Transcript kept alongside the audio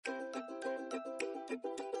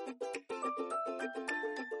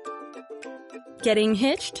Getting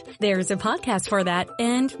hitched? There's a podcast for that,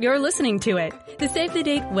 and you're listening to it. The Save the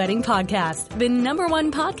Date Wedding Podcast, the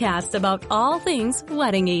 #1 podcast about all things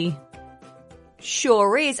wedding-y.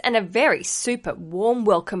 Sure is, and a very super warm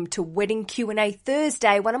welcome to Wedding Q&A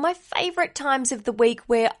Thursday, one of my favourite times of the week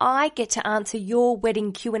where I get to answer your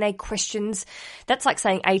wedding Q&A questions. That's like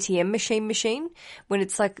saying ATM machine, when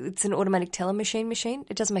it's like it's an automatic teller machine.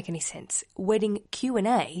 It doesn't make any sense. Wedding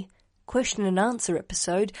Q&A, question and answer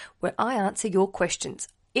episode, where I answer your questions.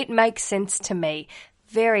 It makes sense to me.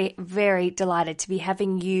 Very, very delighted to be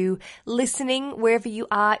having you listening wherever you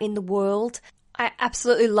are in the world. I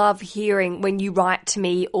absolutely love hearing when you write to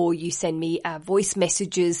me or you send me voice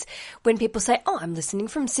messages when people say, oh, I'm listening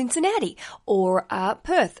from Cincinnati or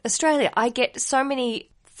Perth, Australia. I get so many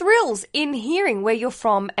thrills in hearing where you're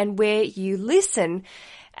from and where you listen.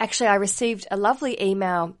 Actually, I received a lovely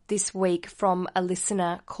email this week from a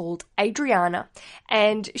listener called Adriana,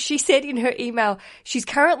 and she said in her email she's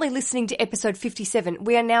currently listening to episode 57.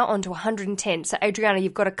 We are now on to 110. So Adriana,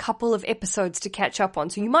 you've got a couple of episodes to catch up on,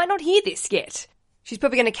 so you might not hear this yet. She's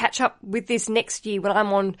probably going to catch up with this next year when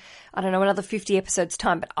I'm on, I don't know, another 50 episodes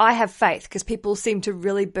time. But I have faith because people seem to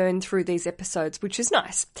really burn through these episodes, which is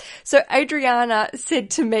nice. So Adriana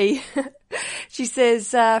said to me, she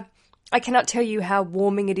says, I cannot tell you how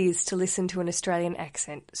warming it is to listen to an Australian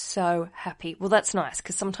accent. So happy. Well, that's nice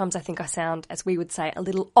because sometimes I think I sound, as we would say, a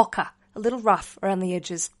little ochre, a little rough around the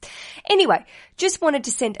edges. Anyway, just wanted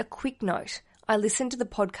to send a quick note. I listened to the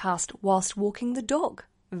podcast whilst walking the dog.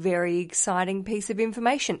 Very exciting piece of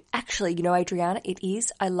information. Actually, you know, Adriana, it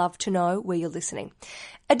is. I love to know where you're listening.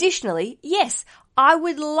 Additionally, yes, I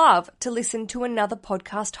would love to listen to another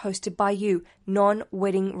podcast hosted by you,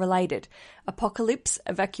 non-wedding related. Apocalypse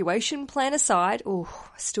evacuation plan aside, I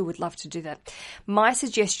still would love to do that. My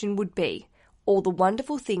suggestion would be all the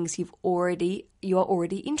wonderful things you are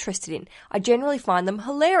already interested in. I generally find them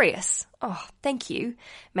hilarious. Oh, thank you.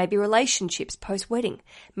 Maybe relationships post-wedding.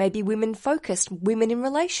 Maybe women-focused, women in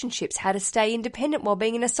relationships, how to stay independent while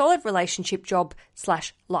being in a solid relationship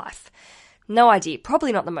job/life. No idea.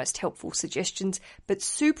 Probably not the most helpful suggestions, but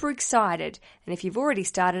super excited. And if you've already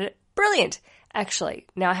started it, brilliant. Actually,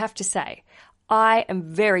 now I have to say, I am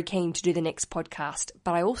very keen to do the next podcast,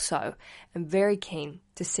 but I also am very keen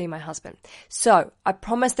to see my husband. So I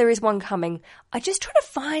promise there is one coming. I'm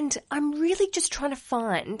really just trying to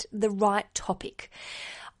find the right topic.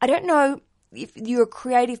 I don't know if you're a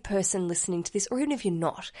creative person listening to this, or even if you're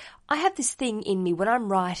not. I have this thing in me when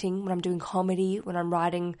I'm writing, when I'm doing comedy, when I'm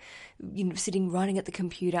writing, writing at the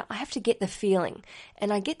computer, I have to get the feeling.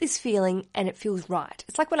 And I get this feeling and it feels right.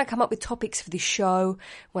 It's like when I come up with topics for this show,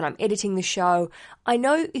 when I'm editing the show, I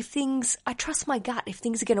know I trust my gut if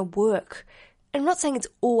things are going to work. And I'm not saying it's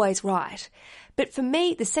always right. But for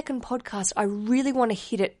me, the second podcast, I really want to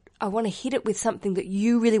hit it. I want to hit it with something that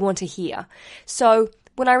you really want to hear. So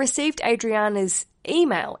when I received Adriana's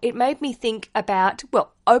email, it made me think about,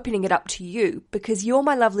 opening it up to you because you're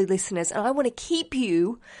my lovely listeners and I want to keep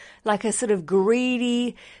you like a sort of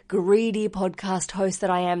greedy podcast host that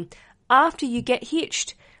I am after you get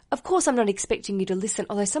hitched. Of course, I'm not expecting you to listen,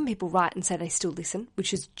 although some people write and say they still listen,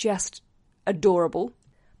 which is just adorable.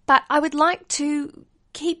 But I would like to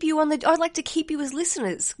I'd like to keep you as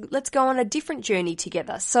listeners. Let's go on a different journey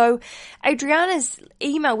together. So Adriana's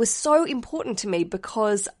email was so important to me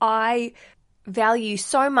because I value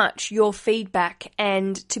so much your feedback.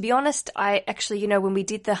 And to be honest, I actually, when we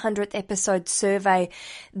did the 100th episode survey,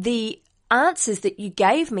 the answers that you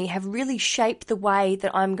gave me have really shaped the way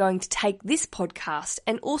that I'm going to take this podcast,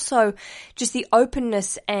 and also just the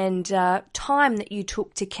openness and time that you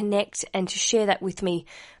took to connect and to share that with me.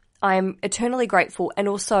 I'm eternally grateful, and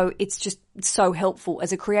also it's just so helpful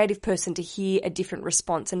as a creative person to hear a different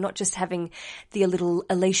response and not just having the little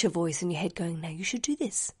Alicia voice in your head going, no, you should do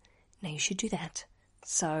this. No, you should do that.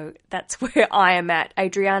 So that's where I am at.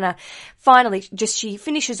 Adriana, finally, she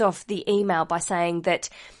finishes off the email by saying that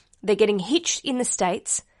they're getting hitched in the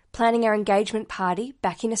States, planning our engagement party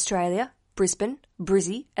back in Australia, Brisbane,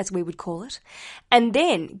 Brizzy, as we would call it, and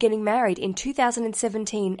then getting married in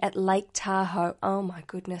 2017 at Lake Tahoe. Oh my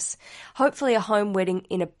goodness. Hopefully a home wedding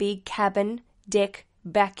in a big cabin, deck,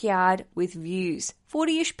 backyard with views.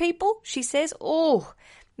 40-ish people, she says. Oh,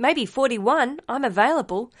 maybe 41. I'm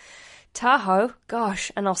available. Tahoe,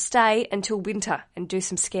 gosh, and I'll stay until winter and do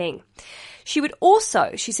some skiing. She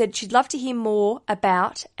said she'd love to hear more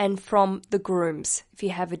about and from the grooms. If you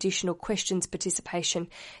have additional questions, participation,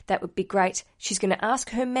 that would be great. She's going to ask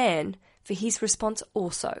her man for his response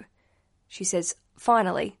also. She says,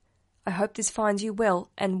 finally, I hope this finds you well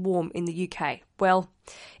and warm in the UK. Well,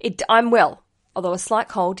 I'm well. although a slight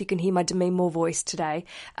cold, you can hear my Demi Moore voice today.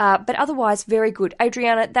 But otherwise, very good.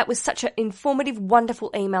 Adriana, that was such an informative,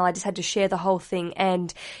 wonderful email. I just had to share the whole thing.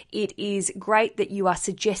 And it is great that you are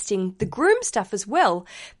suggesting the groom stuff as well,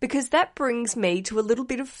 because that brings me to a little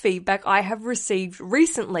bit of feedback I have received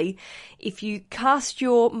recently. If you cast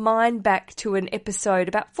your mind back to an episode,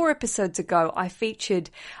 about 4 episodes ago, I featured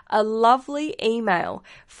a lovely email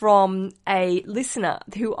from a listener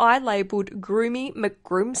who I labelled Groomy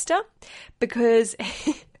McGroomster, because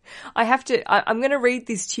I'm going to read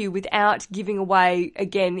this to you without giving away,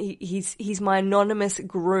 again, he's my anonymous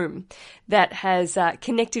groom that has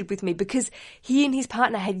connected with me, because he and his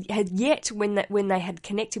partner had yet, when they had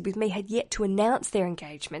connected with me, had yet to announce their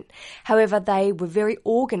engagement. However, they were very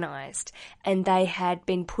organised and they had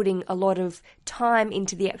been putting a lot of time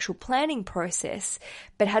into the actual planning process,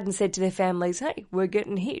 but hadn't said to their families, hey, we're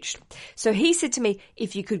getting hitched. So he said to me,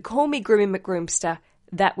 if you could call me Groomy McGroomster,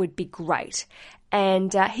 that would be great.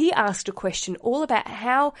 And he asked a question all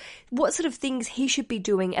about what sort of things he should be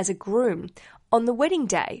doing as a groom on the wedding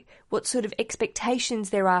day, what sort of expectations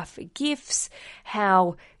there are for gifts,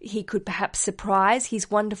 how he could perhaps surprise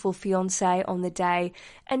his wonderful fiancée on the day,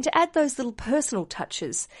 and to add those little personal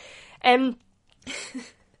touches. And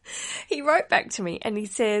he wrote back to me and he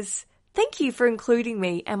says, thank you for including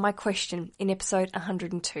me and my question in episode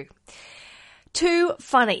 102. Too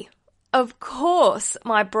funny. Of course,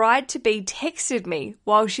 my bride-to-be texted me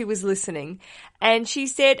while she was listening, and she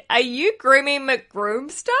said, are you Groomy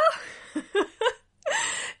McGroomster?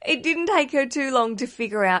 It didn't take her too long to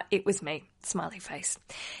figure out it was me. Smiley face.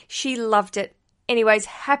 She loved it. Anyways,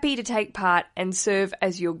 happy to take part and serve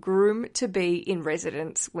as your groom-to-be in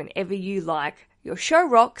residence whenever you like. Your show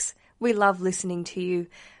rocks. We love listening to you,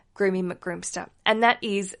 Groomy McGroomster. And that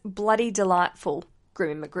is bloody delightful,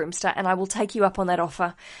 Groomy McGroomster, and I will take you up on that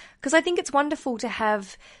offer, because I think it's wonderful to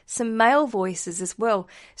have some male voices as well.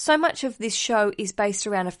 So much of this show is based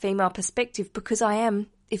around a female perspective, because I am,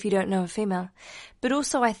 if you don't know, a female. But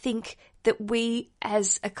also I think that we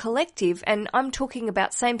as a collective, and I'm talking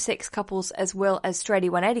about same-sex couples as well as straight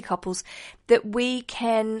 180 couples, that we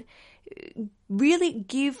can really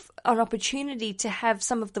give an opportunity to have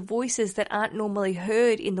some of the voices that aren't normally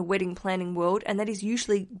heard in the wedding planning world, and that is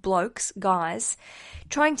usually blokes, guys,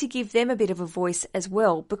 trying to give them a bit of a voice as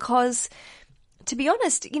well, because to be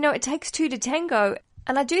honest, it takes two to tango.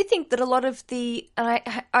 And I do think that a lot of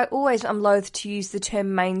I'm loath to use the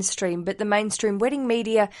term mainstream, but the mainstream wedding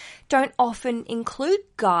media don't often include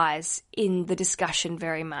guys in the discussion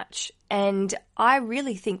very much. And I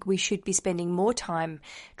really think we should be spending more time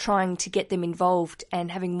trying to get them involved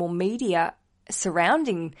and having more media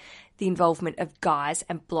surrounding the involvement of guys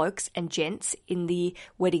and blokes and gents in the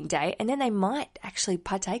wedding day, and then they might actually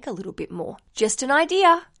partake a little bit more. Just an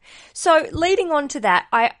idea. So leading on to that,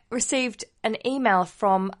 I received an email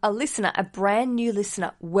from a listener, a brand new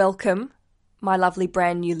listener. Welcome, my lovely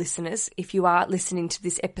brand new listeners. If you are listening to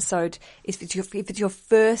this episode, if it's your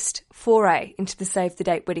first foray into the Save the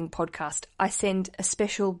Date Wedding podcast, I send a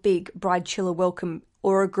special big bride chiller welcome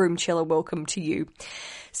or a groom chiller welcome to you.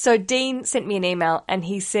 So Dean sent me an email and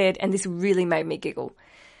he said, and this really made me giggle,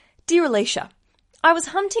 Dear Alicia, I was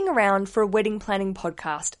hunting around for a wedding planning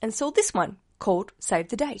podcast and saw this one called Save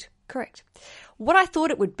the Date. Correct. What I thought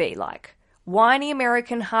it would be like, whiny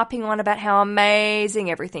American harping on about how amazing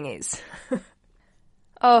everything is.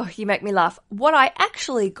 Oh, you make me laugh. What I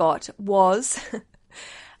actually got was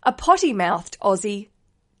a potty-mouthed Aussie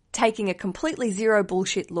taking a completely zero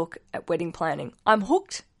bullshit look at wedding planning. I'm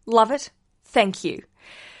hooked. Love it. Thank you.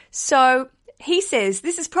 So he says,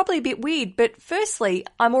 this is probably a bit weird, but firstly,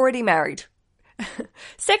 I'm already married.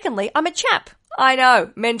 Secondly, I'm a chap. I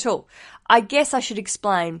know, mental. I guess I should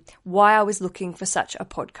explain why I was looking for such a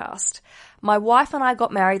podcast. My wife and I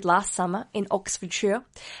got married last summer in Oxfordshire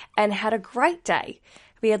and had a great day.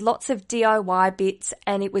 We had lots of DIY bits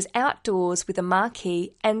and it was outdoors with a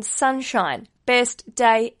marquee and sunshine. Best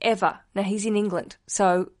day ever. Now, he's in England,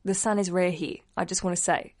 so the sun is rare here, I just want to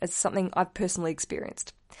say. It's something I've personally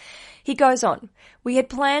experienced. He goes on, we had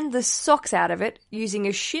planned the socks out of it using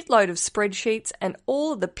a shitload of spreadsheets and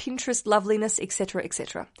all of the Pinterest loveliness, etc.,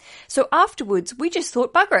 etc. So afterwards, we just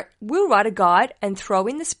thought, bugger it, we'll write a guide and throw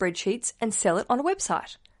in the spreadsheets and sell it on a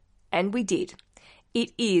website. And we did.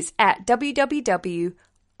 It is at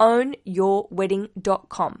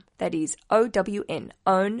www.ownyourwedding.com. That is OWN,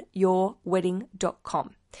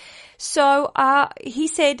 ownyourwedding.com. So he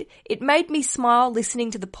said, it made me smile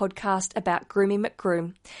listening to the podcast about Groomy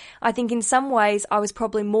McGroom. I think in some ways I was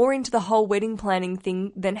probably more into the whole wedding planning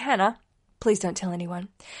thing than Hannah. Please don't tell anyone.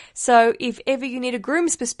 So if ever you need a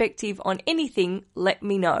groom's perspective on anything, let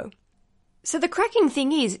me know. So the cracking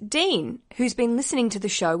thing is, Dean, who's been listening to the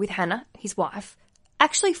show with Hannah, his wife,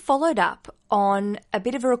 actually followed up on a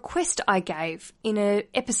bit of a request I gave in an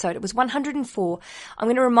episode. It was 104. I'm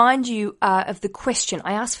going to remind you of the question.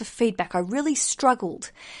 I asked for feedback. I really struggled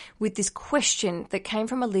with this question that came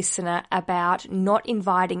from a listener about not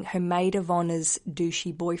inviting her maid of honour's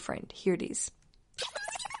douchey boyfriend. Here it is.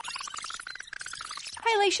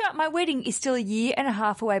 Hey Alicia, my wedding is still 1.5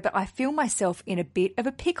 years away, but I feel myself in a bit of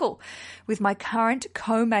a pickle with my current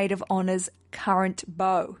co-maid of honour's current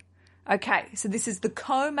beau. Okay, so this is the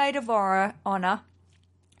co-maid of honour,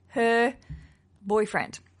 her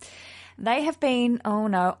boyfriend. They have been,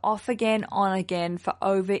 off again, on again for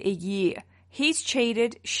over 1 year. He's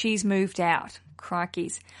cheated, she's moved out.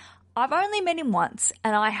 Crikeys. I've only met him once,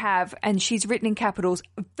 and I have, and she's written in capitals,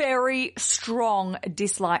 very strong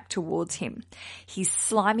dislike towards him. His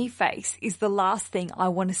slimy face is the last thing I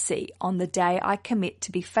want to see on the day I commit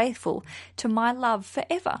to be faithful to my love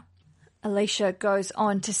forever. Alicia goes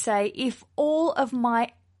on to say, if all of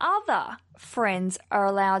my other friends are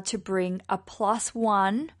allowed to bring a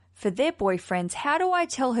 +1 for their boyfriends, how do I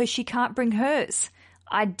tell her she can't bring hers?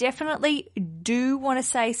 I definitely do want to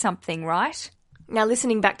say something, right? Now,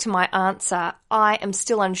 listening back to my answer, I am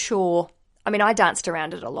still unsure. I mean, I danced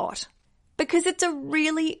around it a lot because it's a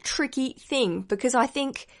really tricky thing, because I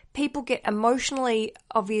think people get emotionally,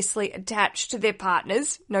 obviously, attached to their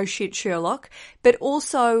partners. No shit, Sherlock. But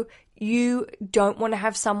also, you don't want to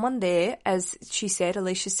have someone there, as she said,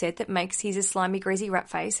 Alicia said, that makes he's a slimy, greasy rat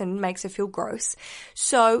face and makes her feel gross.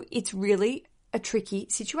 So it's really a tricky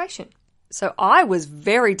situation. So I was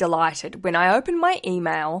very delighted when I opened my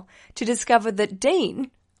email to discover that Dean,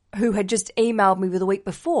 who had just emailed me the week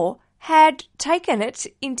before, had taken it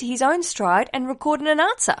into his own stride and recorded an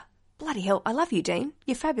answer. Bloody hell, I love you, Dean.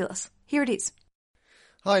 You're fabulous. Here it is.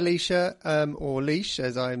 Hi, Alicia, or Leash,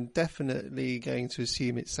 as I'm definitely going to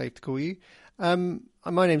assume it's safe to call you.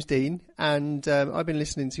 My name's Dean, and I've been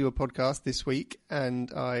listening to your podcast this week, and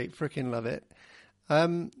I freaking love it.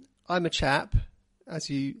 I'm a chap,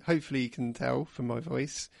 as you hopefully can tell from my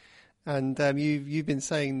voice, and you've been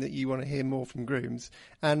saying that you want to hear more from grooms,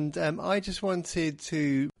 and I just wanted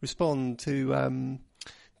to respond to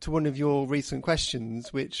one of your recent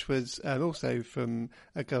questions, which was also from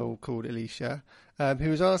a girl called Alicia, who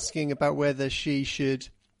was asking about whether she should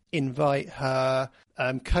invite her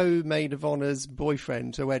co-maid of honour's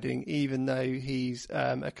boyfriend to a wedding, even though he's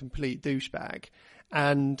a complete douchebag.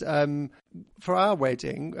 And for our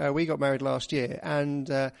wedding, we got married last year,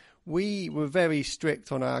 and we were very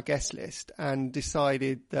strict on our guest list and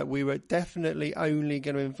decided that we were definitely only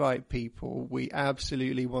going to invite people we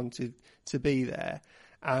absolutely wanted to be there.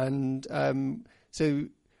 And so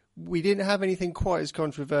we didn't have anything quite as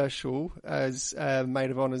controversial as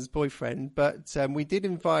maid of honour's boyfriend, but we did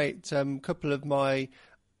invite a couple of my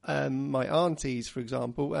aunties, for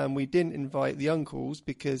example, and we didn't invite the uncles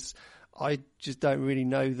because I just don't really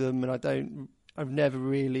know them, and I've never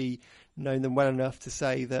really known them well enough to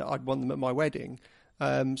say that I'd want them at my wedding.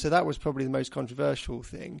 So that was probably the most controversial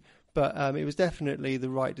thing, but it was definitely the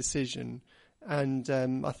right decision. And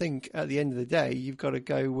I think at the end of the day, you've got to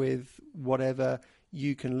go with whatever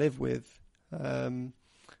you can live with.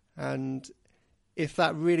 And if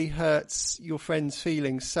that really hurts your friend's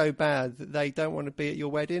feelings so bad that they don't want to be at your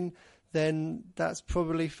wedding, then that's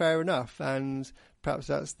probably fair enough. And perhaps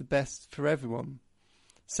that's the best for everyone.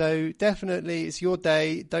 So definitely it's your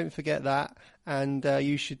day. Don't forget that. And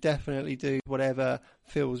you should definitely do whatever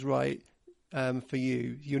feels right for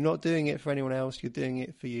you. You're not doing it for anyone else. You're doing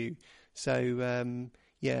it for you. So,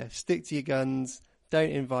 stick to your guns.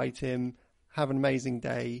 Don't invite him. Have an amazing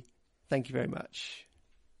day. Thank you very much.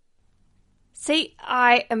 See,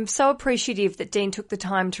 I am so appreciative that Dean took the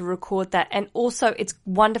time to record that. And also, it's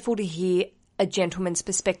wonderful to hear a gentleman's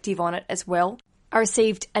perspective on it as well. I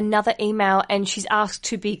received another email and she's asked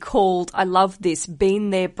to be called, I love this, Been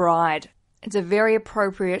Their Bride. It's a very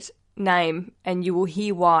appropriate name and you will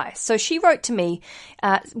hear why. So she wrote to me,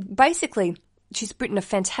 basically, she's written a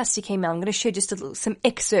fantastic email. I'm going to share just some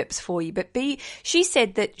excerpts for you. But she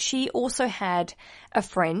said that she also had a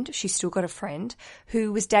friend, she's still got a friend,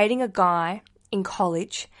 who was dating a guy in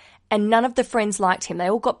college and none of the friends liked him. They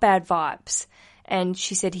all got bad vibes. And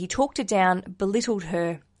she said he talked her down, belittled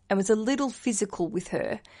her, and was a little physical with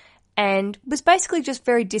her and was basically just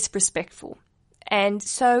very disrespectful. And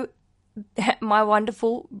so my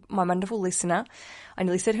wonderful listener, I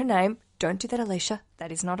nearly said her name, don't do that, Alicia,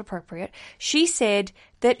 that is not appropriate. She said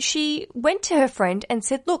that she went to her friend and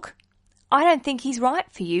said, look, I don't think he's right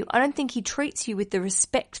for you. I don't think he treats you with the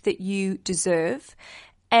respect that you deserve.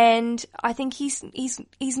 And I think he's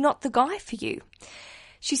not the guy for you.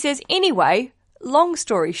 She says, anyway, long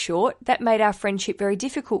story short, that made our friendship very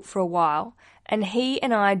difficult for a while, and he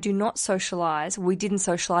and I do not socialise. We didn't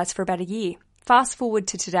socialise for about a year. Fast forward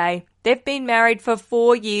to today, they've been married for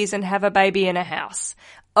 4 years and have a baby and a house.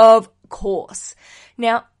 Of course.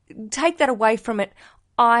 Now, take that away from it.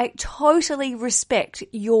 I totally respect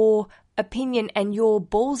your opinion and your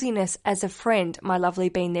ballsiness as a friend, my lovely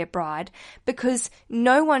Been There bride, because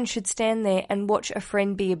no one should stand there and watch a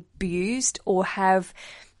friend be abused or have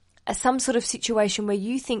some sort of situation where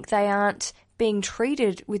you think they aren't being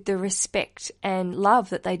treated with the respect and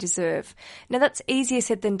love that they deserve. Now, that's easier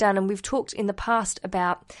said than done, and we've talked in the past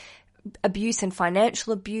about abuse and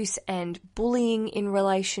financial abuse and bullying in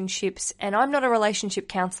relationships. And I'm not a relationship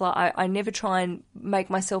counsellor. I never try and make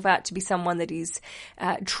myself out to be someone that is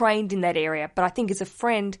trained in that area. But I think as a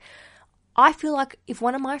friend, I feel like if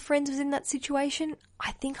one of my friends was in that situation,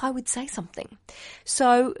 I think I would say something.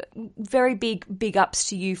 So very big ups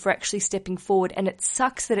to you for actually stepping forward. And it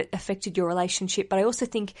sucks that it affected your relationship. But I also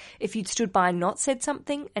think if you'd stood by and not said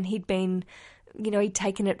something and he'd been, he'd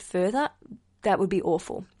taken it further, that would be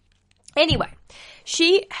awful. Anyway,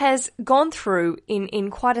 she has gone through in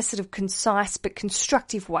quite a sort of concise but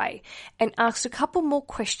constructive way and asked a couple more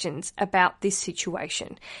questions about this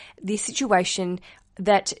situation. This situation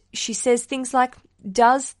that she says things like,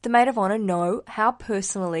 does the maid of honour know how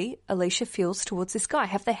personally Alicia feels towards this guy?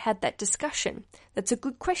 Have they had that discussion? That's a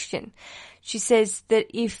good question. She says that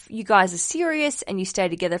if you guys are serious and you stay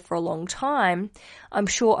together for a long time, I'm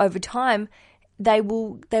sure over time they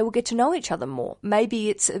will get to know each other more. Maybe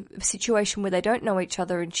it's a situation where they don't know each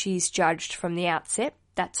other and she's judged from the outset.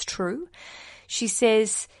 That's true. She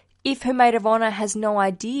says if her maid of honour has no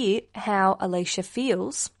idea how Alicia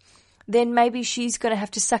feels, then maybe she's going to have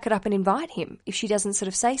to suck it up and invite him if she doesn't sort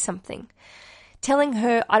of say something. Telling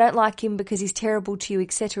her, I don't like him because he's terrible to you,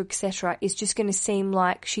 etc., is just going to seem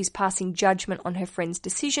like she's passing judgment on her friend's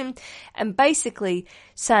decision and basically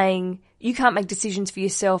saying, you can't make decisions for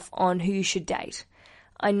yourself on who you should date.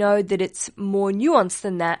 I know that it's more nuanced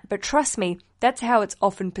than that, but trust me, that's how it's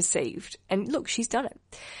often perceived. And look, she's done it.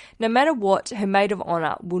 No matter what, her maid of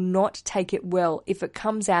honour will not take it well if it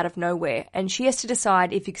comes out of nowhere, and she has to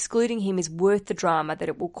decide if excluding him is worth the drama that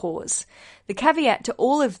it will cause. The caveat to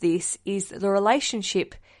all of this is that the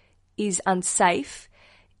relationship is unsafe,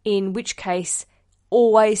 in which case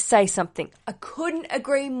always say something. I couldn't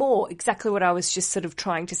agree more. Exactly what I was just sort of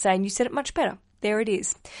trying to say, and you said it much better. There it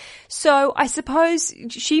is. So I suppose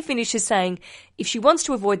she finishes saying if she wants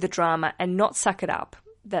to avoid the drama and not suck it up,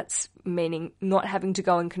 that's meaning not having to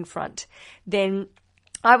go and confront, then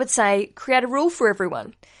I would say create a rule for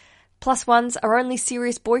everyone. Plus ones are only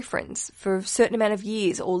serious boyfriends for a certain amount of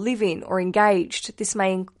years or live in or engaged. This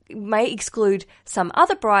may exclude some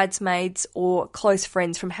other bridesmaids or close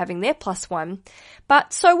friends from having their plus one.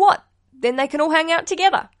 But so what? Then they can all hang out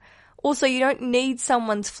together. Also, you don't need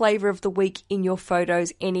someone's flavour of the week in your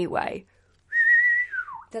photos anyway.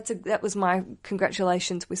 That was my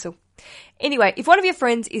congratulations whistle. Anyway, if one of your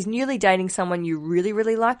friends is newly dating someone you really,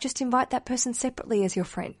 really like, just invite that person separately as your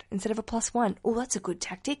friend instead of a plus one. Oh, that's a good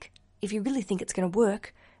tactic. If you really think it's going to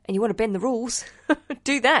work and you want to bend the rules,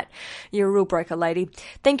 do that. You're a rule breaker, lady.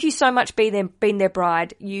 Thank you so much, Been There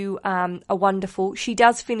bride. You are wonderful. She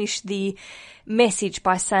does finish the message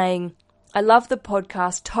by saying, I love the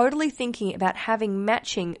podcast, totally thinking about having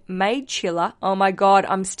matching maid chiller, oh my God,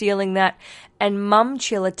 I'm stealing that, and mum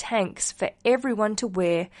chiller tanks for everyone to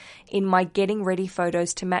wear in my getting ready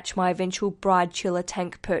photos to match my eventual bride chiller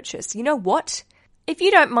tank purchase. You know what? If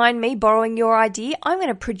you don't mind me borrowing your idea, I'm going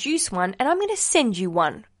to produce one and I'm going to send you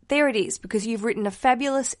one. There it is, because you've written a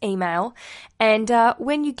fabulous email, and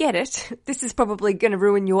when you get it, this is probably going to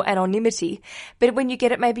ruin your anonymity, but when you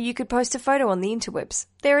get it, maybe you could post a photo on the interwebs.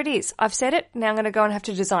 There it is. I've said it. Now I'm going to go and have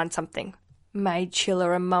to design something. Maid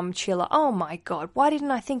chiller and mum chiller. Oh my God, why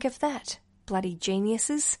didn't I think of that? Bloody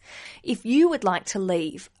geniuses. If you would like to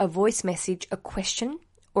leave a voice message, a question,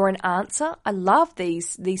 or an answer, I love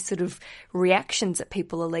these sort of reactions that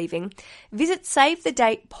people are leaving, visit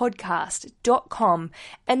savethedatepodcast.com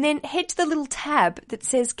and then head to the little tab that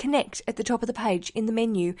says connect at the top of the page in the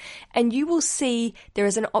menu, and you will see there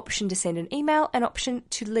is an option to send an email, an option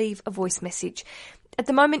to leave a voice message. At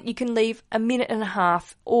the moment, you can leave a minute and a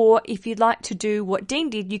half, or if you'd like to do what Dean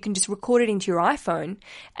did, you can just record it into your iPhone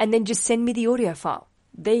and then just send me the audio file.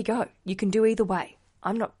 There you go. You can do either way.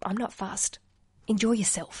 I'm not fast. Enjoy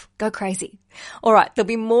yourself. Go crazy. All right, there'll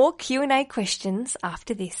be more Q&A questions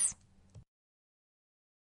after this.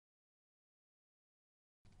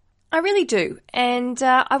 I really do. And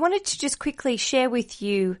I wanted to just quickly share with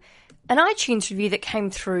you an iTunes review that came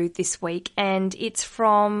through this week. And it's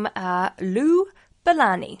from Lou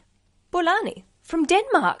Bolani from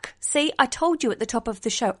Denmark. See, I told you at the top of the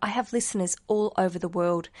show, I have listeners all over the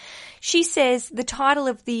world. She says the title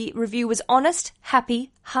of the review was Honest,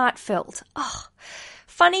 Happy, Heartfelt. Oh,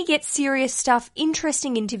 funny yet serious stuff,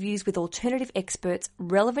 interesting interviews with alternative experts,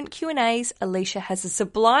 relevant Q&As. Alicia has a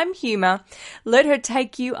sublime humour. Let her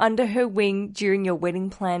take you under her wing during your wedding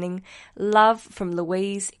planning. Love from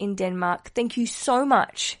Louise in Denmark. Thank you so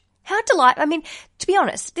much. How delightful. I mean, to be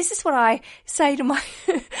honest, this is what I say to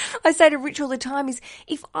I say to Rich all the time is,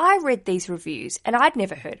 if I read these reviews and I'd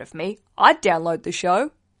never heard of me, I'd download the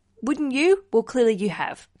show. Wouldn't you? Well, clearly you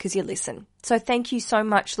have, because you listen. So thank you so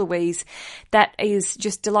much, Louise. That is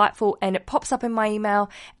just delightful, and it pops up in my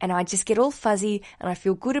email, and I just get all fuzzy, and I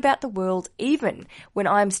feel good about the world, even when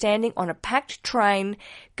I'm standing on a packed train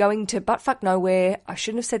going to buttfuck nowhere. I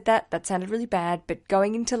shouldn't have said that. That sounded really bad. But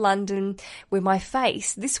going into London, where my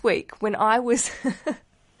face this week, when I was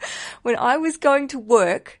when I was going to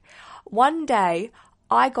work, one day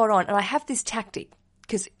I got on, and I have this tactic.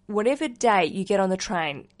 Because whatever day you get on the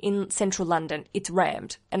train in central London, it's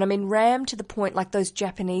rammed. And I mean rammed to the point like those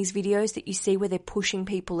Japanese videos that you see where they're pushing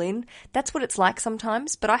people in. That's what it's like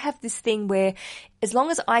sometimes. But I have this thing where as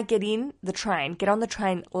long as I get on the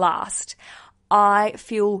train last, I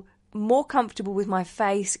feel more comfortable with my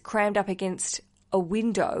face crammed up against a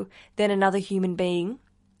window than another human being.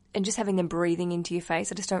 And just having them breathing into your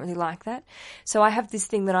face, I just don't really like that. So I have this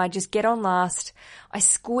thing that I just get on last, I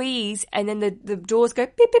squeeze, and then the doors go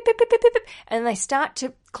beep, beep, beep, beep, beep, beep, and they start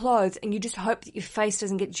to close, and you just hope that your face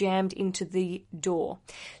doesn't get jammed into the door.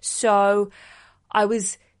 So I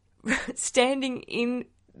was standing in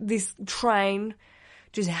this train,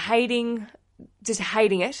 just hating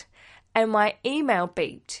it, and my email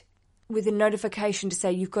beeped with a notification to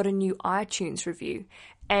say, you've got a new iTunes review.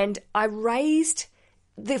 And I raised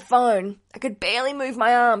the phone. I could barely move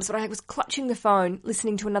my arms, but I was clutching the phone,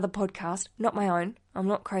 listening to another podcast, not my own. I'm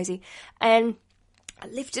not crazy. And I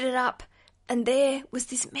lifted it up, and there was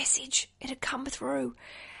this message. It had come through.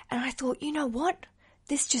 And I thought, you know what?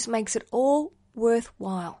 This just makes it all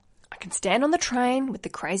worthwhile. I can stand on the train with the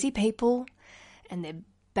crazy people and their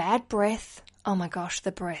bad breath. Oh my gosh,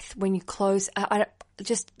 the breath. When you close,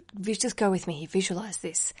 just go with me here. Visualize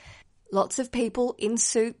this. Lots of people in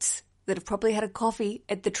suits that have probably had a coffee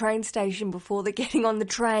at the train station before they're getting on the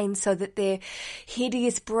train, so that their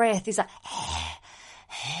hideous breath is like,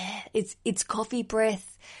 it's coffee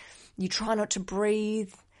breath. You try not to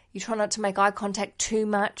breathe. You try not to make eye contact too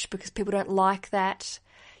much because people don't like that.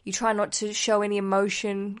 You try not to show any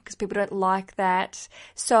emotion because people don't like that.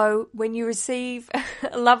 So when you receive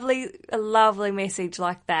a lovely message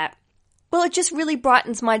like that, well, it just really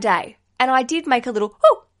brightens my day. And I did make a little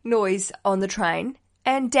noise on the train.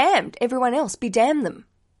 And damned everyone else, be damn them.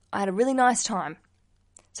 I had a really nice time.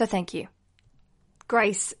 So thank you.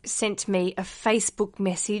 Grace sent me a Facebook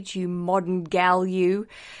message, you modern gal you.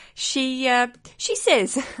 She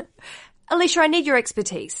says, Alicia, I need your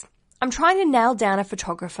expertise. I'm trying to nail down a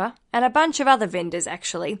photographer and a bunch of other vendors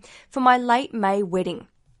actually for my late May wedding.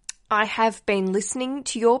 I have been listening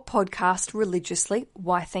to your podcast religiously.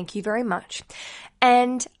 Why, thank you very much.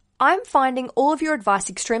 And I'm finding all of your advice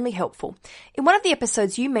extremely helpful. In one of the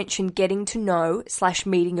episodes, you mentioned getting to know /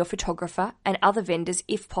 meeting your photographer and other vendors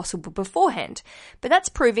if possible beforehand, but that's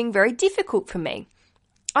proving very difficult for me.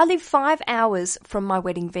 I live 5 hours from my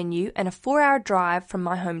wedding venue and a 4-hour drive from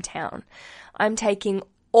my hometown. I'm taking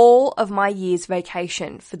all of my year's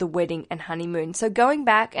vacation for the wedding and honeymoon, so going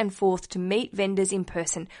back and forth to meet vendors in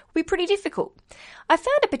person will be pretty difficult. I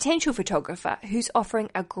found a potential photographer who's offering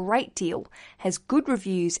a great deal, has good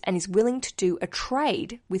reviews, and is willing to do a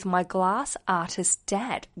trade with my glass artist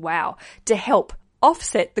dad. Wow, to help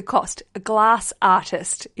offset the cost. A glass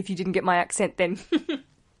artist, if you didn't get my accent then.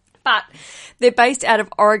 But they're based out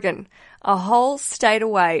of Oregon, a whole state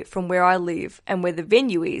away from where I live and where the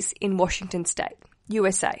venue is in Washington State.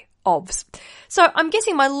 USA, OBS. So I'm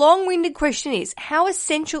guessing my long-winded question is, how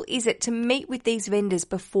essential is it to meet with these vendors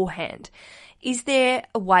beforehand? Is there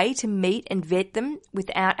a way to meet and vet them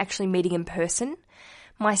without actually meeting in person?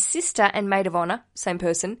 My sister and maid of honour, same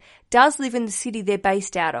person, does live in the city they're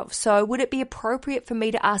based out of, so would it be appropriate for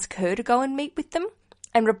me to ask her to go and meet with them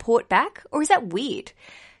and report back, or is that weird?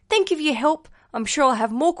 Thank you for your help. I'm sure I'll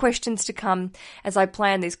have more questions to come as I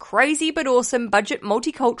plan this crazy but awesome budget,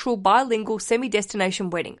 multicultural, bilingual, semi-destination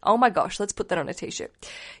wedding. Oh my gosh, let's put that on a t-shirt.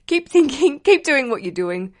 Keep thinking, keep doing what you're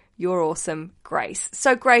doing. You're awesome, Grace.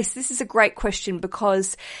 So, Grace, this is a great question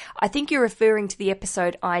because I think you're referring to the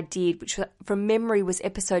episode I did, which from memory was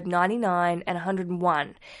episode 99 and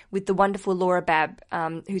 101 with the wonderful Laura Babb,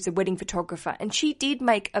 who's a wedding photographer. And she did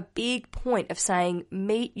make a big point of saying,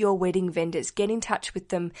 meet your wedding vendors, get in touch with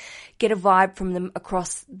them, get a vibe from them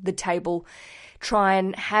across the table. Try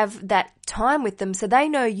and have that time with them so they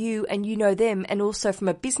know you and you know them, and also from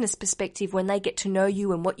a business perspective when they get to know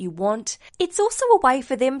you and what you want. It's also a way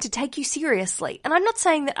for them to take you seriously. And I'm not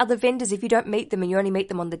saying that other vendors, if you don't meet them and you only meet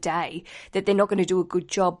them on the day, that they're not going to do a good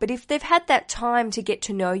job. But if they've had that time to get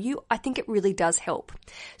to know you, I think it really does help.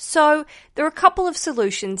 So there are a couple of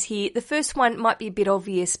solutions here. The first one might be a bit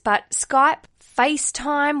obvious, but Skype,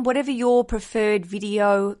 FaceTime, whatever your preferred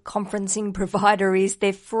video conferencing provider is,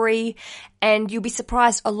 they're free, and you'll be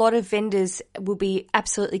surprised a lot of vendors will be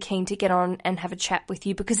absolutely keen to get on and have a chat with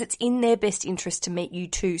you because it's in their best interest to meet you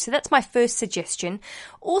too. So that's my first suggestion.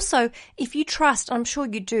 Also, if you trust, I'm sure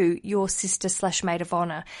you do, your sister/maid of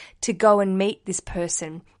honor to go and meet this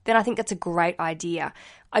person, then I think that's a great idea.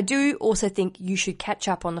 I do also think you should catch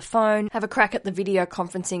up on the phone, have a crack at the video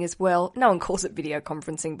conferencing as well. No one calls it video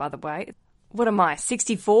conferencing, by the way. What am I,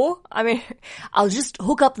 64? I mean, I'll just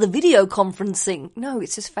hook up the video conferencing. No,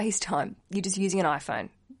 it's just FaceTime. You're just using an iPhone.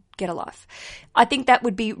 Get a life. I think that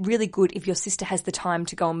would be really good if your sister has the time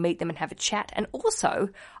to go and meet them and have a chat. And also,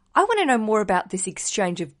 I want to know more about this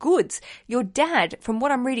exchange of goods. Your dad, from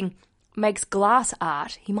what I'm reading, makes glass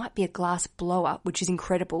art. He might be a glass blower, which is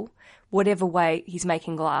incredible. Whatever way he's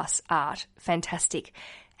making glass art, fantastic.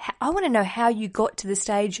 I want to know how you got to the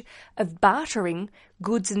stage of bartering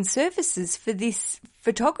goods and services for this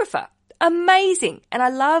photographer. Amazing. And I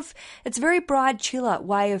love, it's a very bride chiller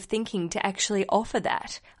way of thinking to actually offer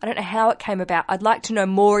that. I don't know how it came about. I'd like to know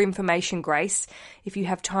more information, Grace. If you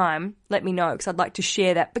have time, let me know because I'd like to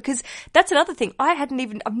share that, because that's another thing. I've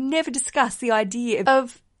never discussed the idea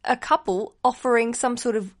of a couple offering some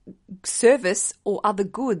sort of service or other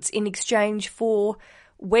goods in exchange for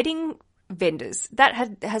wedding vendors.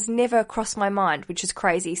 That has never crossed my mind, which is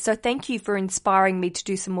crazy. So thank you for inspiring me to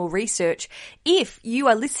do some more research. If you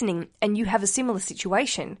are listening and you have a similar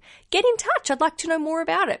situation, get in touch. I'd like to know more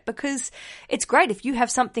about it because it's great if you have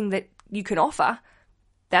something that you can offer.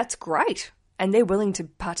 That's great. And they're willing to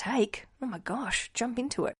partake. Oh my gosh, jump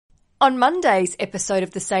into it. On Monday's episode of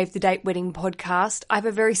the Save the Date Wedding podcast, I have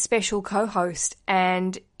a very special co-host,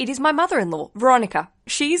 and it is my mother-in-law, Veronica.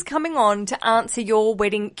 She's coming on to answer your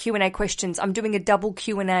wedding Q&A questions. I'm doing a double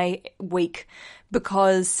Q&A week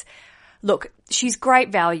because, look, she's great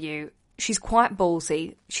value. She's quite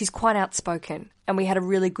ballsy. She's quite outspoken. And we had a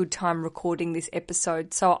really good time recording this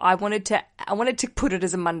episode. So I wanted to put it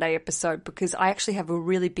as a Monday episode because I actually have a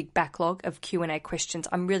really big backlog of Q&A questions.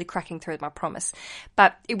 I'm really cracking through, I promise.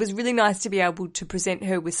 But it was really nice to be able to present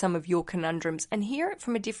her with some of your conundrums and hear it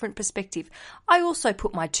from a different perspective. I also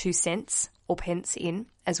put my 2 cents or pence in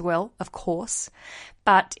as well, of course.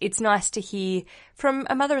 But it's nice to hear from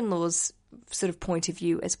a mother-in-law's sort of point of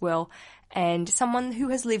view as well, and someone who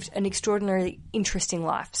has lived an extraordinarily interesting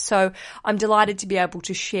life. So I'm delighted to be able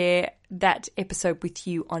to share that episode with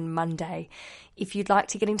you on Monday. If you'd like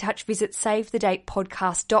to get in touch, visit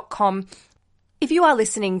savethedatepodcast.com. If you are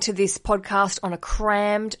listening to this podcast on a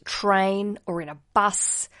crammed train or in a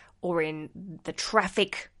bus or in the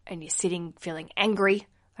traffic and you're sitting feeling angry,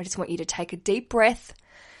 I just want you to take a deep breath,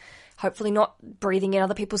 hopefully not breathing in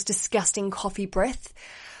other people's disgusting coffee breath.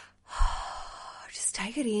 Just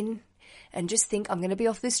take it in. And just think, I'm going to be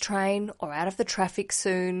off this train or out of the traffic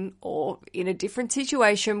soon or in a different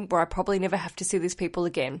situation where I probably never have to see these people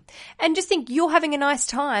again. And just think you're having a nice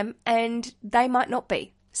time and they might not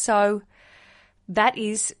be. So that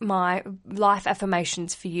is my life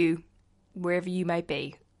affirmations for you, wherever you may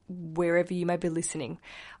be listening.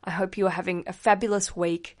 I hope you are having a fabulous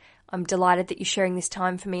week. I'm delighted that you're sharing this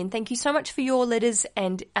time for me, and thank you so much for your letters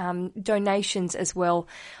and donations as well.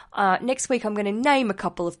 Next week I'm going to name a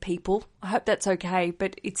couple of people. I hope that's okay,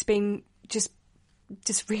 but it's been just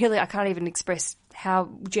really, I can't even express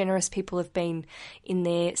how generous people have been in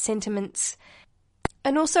their sentiments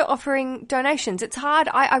and also offering donations. It's hard.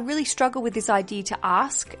 I really struggle with this idea to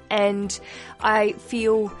ask, and I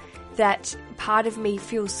feel that part of me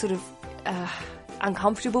feels sort of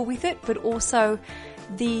uncomfortable with it, but also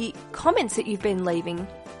the comments that you've been leaving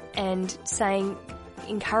and saying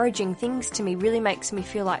encouraging things to me really makes me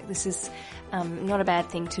feel like this is not a bad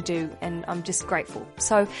thing to do, and I'm just grateful.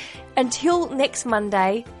 So until next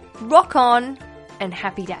Monday, rock on and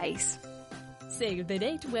happy days. Save the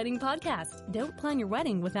Date Wedding Podcast. Don't plan your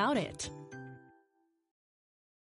wedding without it.